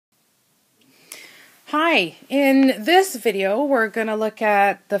Hi, in this video we're going to look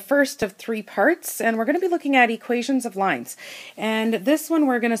at the first of three parts, and we're going to be looking at equations of lines. And this one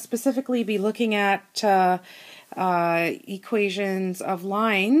we're going to specifically be looking at equations of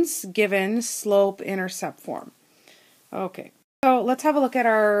lines given slope-intercept form. Okay, so let's have a look at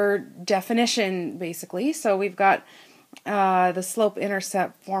our definition basically. So we've got the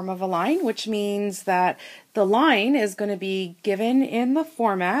slope-intercept form of a line, which means that the line is going to be given in the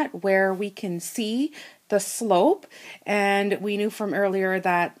format where we can see the slope, and we knew from earlier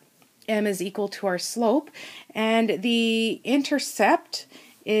that m is equal to our slope, and the intercept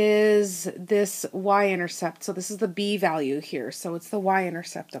is this y-intercept. So this is the b value here, so it's the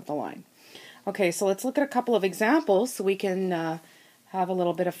y-intercept of the line. Okay, so let's look at a couple of examples so we can have a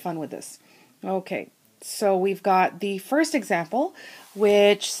little bit of fun with this. Okay. So we've got the first example,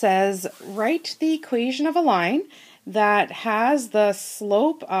 which says write the equation of a line that has the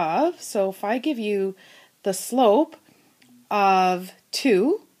slope of, so if I give you the slope of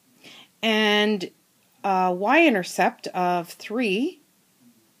 2 and a y-intercept of 3,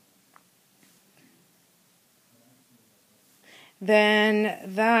 then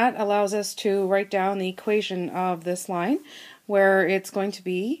that allows us to write down the equation of this line, where it's going to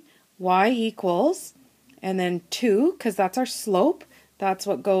be y equals, and then 2, because that's our slope. That's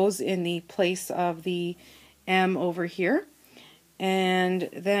what goes in the place of the m over here. And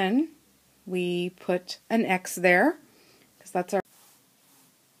then we put an x there, because that's our,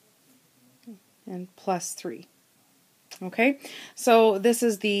 and plus 3. Okay, so this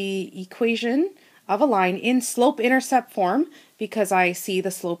is the equation of a line in slope-intercept form, because I see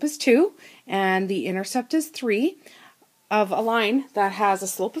the slope is 2 and the intercept is 3, of a line that has a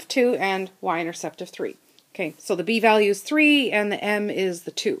slope of 2 and y-intercept of 3. Okay, so the b value is 3 and the m is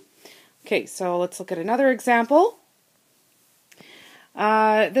the 2. Okay, so let's look at another example.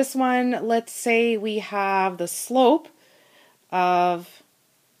 This one, let's say we have the slope of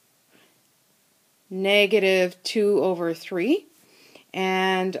 -2/3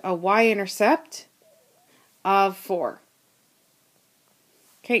 and a y-intercept of 4.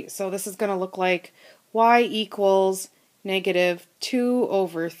 Okay, so this is going to look like y equals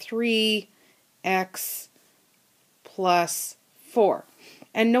 -2/3 x plus 4.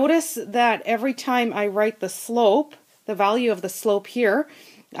 And notice that every time I write the slope, the value of the slope here,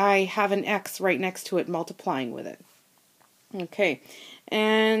 I have an x right next to it multiplying with it. Okay,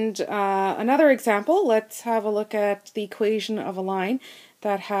 and another example, let's have a look at the equation of a line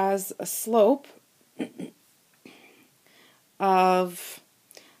that has a slope of,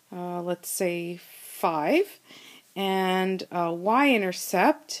 let's say, 5, and a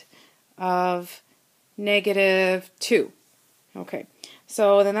y-intercept of -2. Okay,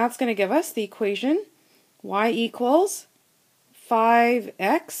 so then that's going to give us the equation y equals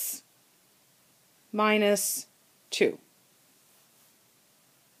 5x minus 2.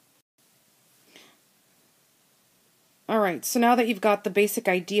 Alright, so now that you've got the basic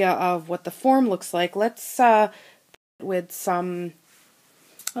idea of what the form looks like, let's with some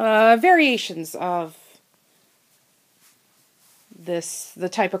variations of the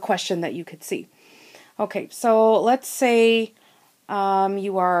type of question that you could see. Okay, so let's say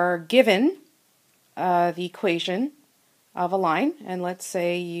you are given the equation of a line, and let's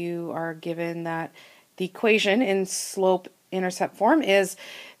say you are given that the equation in slope-intercept form is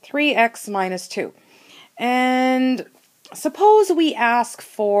 3x minus 2. And suppose we ask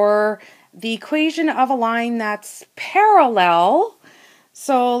for the equation of a line that's parallel.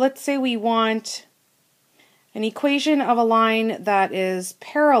 So let's say we want an equation of a line that is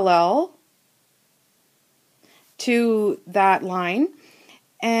parallel to that line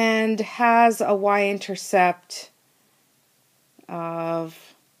and has a y-intercept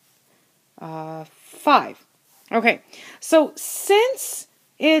of 5. Okay, so since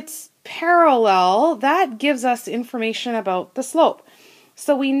it's parallel, that gives us information about the slope.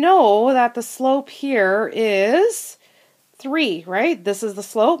 So we know that the slope here is 3, right? This is the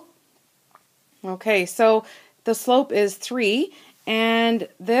slope. Okay, so the slope is 3, and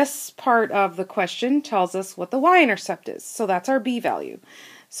this part of the question tells us what the y-intercept is. So that's our b value.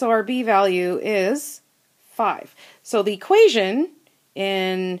 So our b value is 5. So the equation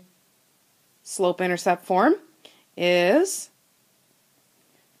in slope-intercept form is,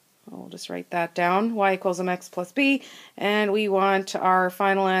 I'll just write that down, y equals mx plus b, and we want our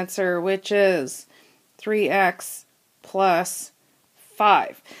final answer, which is 3x plus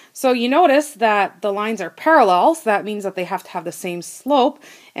 5. So you notice that the lines are parallel, so that means that they have to have the same slope,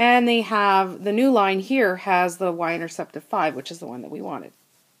 and they have, the new line here has the y-intercept of 5, which is the one that we wanted.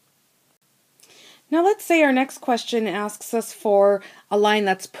 Now let's say our next question asks us for a line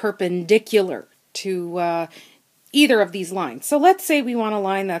that's perpendicular to either of these lines. So let's say we want a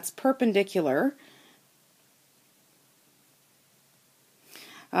line that's perpendicular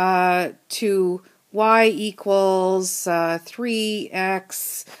to y equals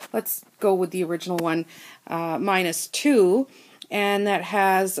 3x, let's go with the original one, minus 2, and that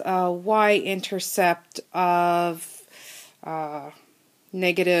has a y-intercept of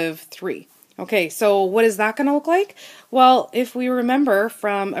 -3. Okay, so what is that going to look like? Well, if we remember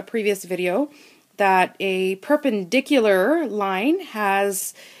from a previous video that a perpendicular line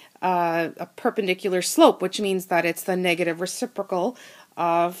has a perpendicular slope, which means that it's the negative reciprocal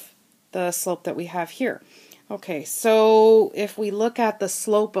of the slope that we have here. Okay, so if we look at the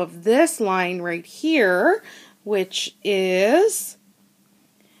slope of this line right here, which is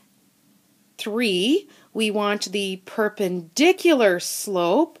 3, we want the perpendicular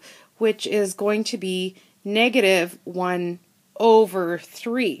slope, which is going to be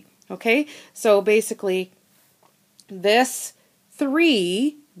 -1/3. Okay, so basically this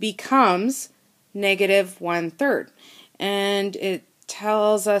 3 becomes -1/3, and it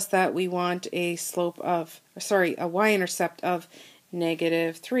tells us that we want a a y-intercept of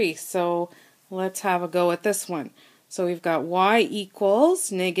 -3. So let's have a go at this one. So we've got y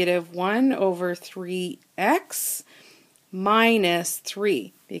equals -1/3x minus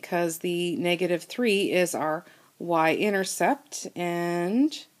 3, because the -3 is our y-intercept,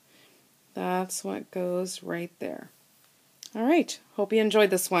 and that's what goes right there. All right, hope you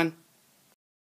enjoyed this one.